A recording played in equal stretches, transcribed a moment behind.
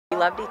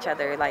loved each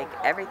other like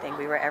everything.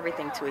 We were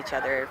everything to each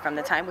other. From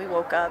the time we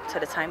woke up to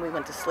the time we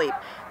went to sleep,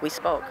 we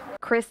spoke.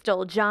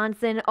 Crystal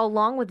Johnson,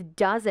 along with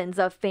dozens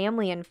of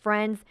family and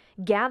friends,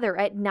 gather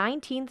at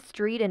 19th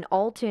Street in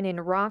Alton in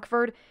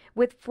Rockford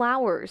with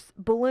flowers,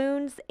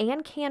 balloons,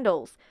 and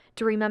candles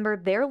to remember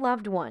their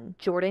loved one,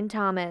 Jordan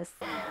Thomas.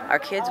 Our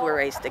kids were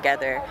raised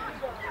together.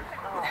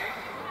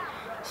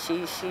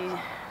 She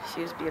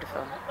was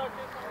beautiful.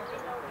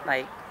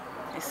 Like,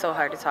 it's so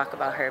hard to talk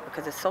about her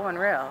because it's so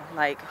unreal.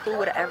 Like, who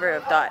would ever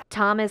have thought?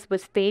 Thomas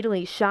was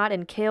fatally shot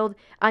and killed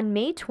on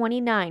May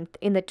 29th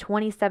in the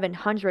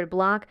 2700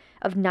 block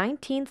of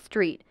 19th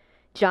Street.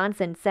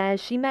 Johnson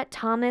says she met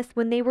Thomas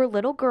when they were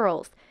little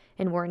girls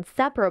and were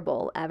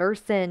inseparable ever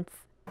since.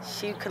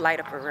 She could light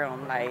up a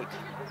room like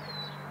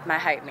my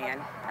hype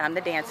man. I'm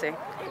the dancer,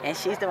 and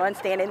she's the one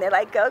standing there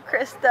like, go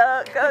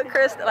Krista, go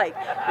Krista. Like,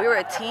 we were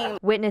a team.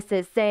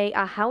 Witnesses say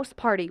a house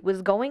party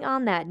was going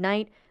on that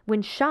night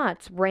when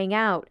shots rang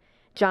out.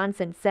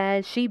 Johnson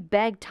says she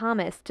begged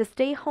Thomas to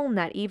stay home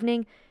that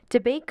evening to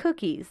bake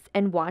cookies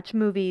and watch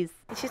movies.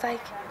 And she's like,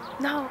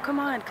 no, come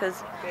on,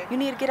 because you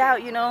need to get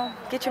out, you know,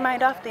 get your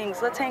mind off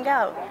things, let's hang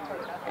out.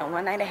 And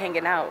one night of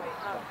hanging out,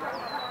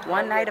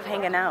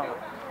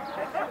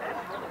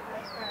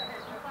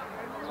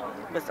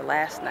 was the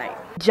last night.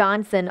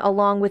 Johnson,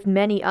 along with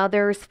many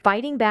others,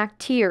 fighting back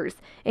tears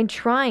and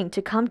trying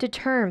to come to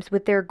terms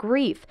with their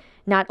grief,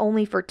 not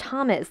only for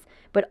Thomas,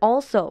 but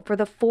also for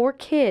the 4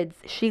 kids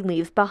she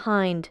leaves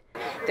behind.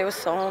 There were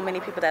so many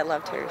people that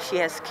loved her. She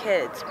has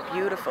kids,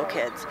 beautiful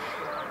kids.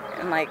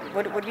 And like,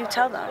 what do you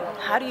tell them?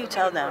 How do you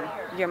tell them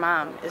your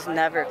mom is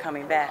never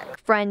coming back?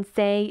 Friends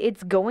say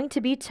it's going to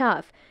be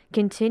tough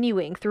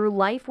continuing through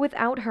life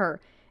without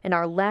her, and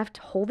are left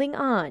holding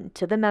on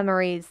to the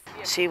memories.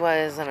 She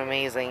was an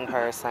amazing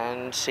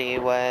person. She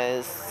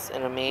was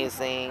an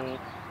amazing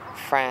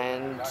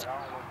friend,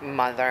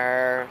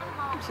 mother.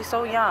 She's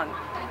so young,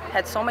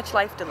 had so much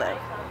life to live.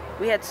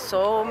 We had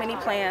so many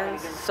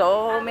plans,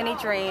 so many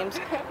dreams.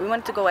 We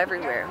wanted to go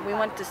everywhere. We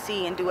wanted to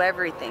see and do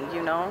everything,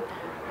 you know?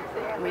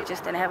 We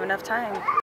just didn't have enough time.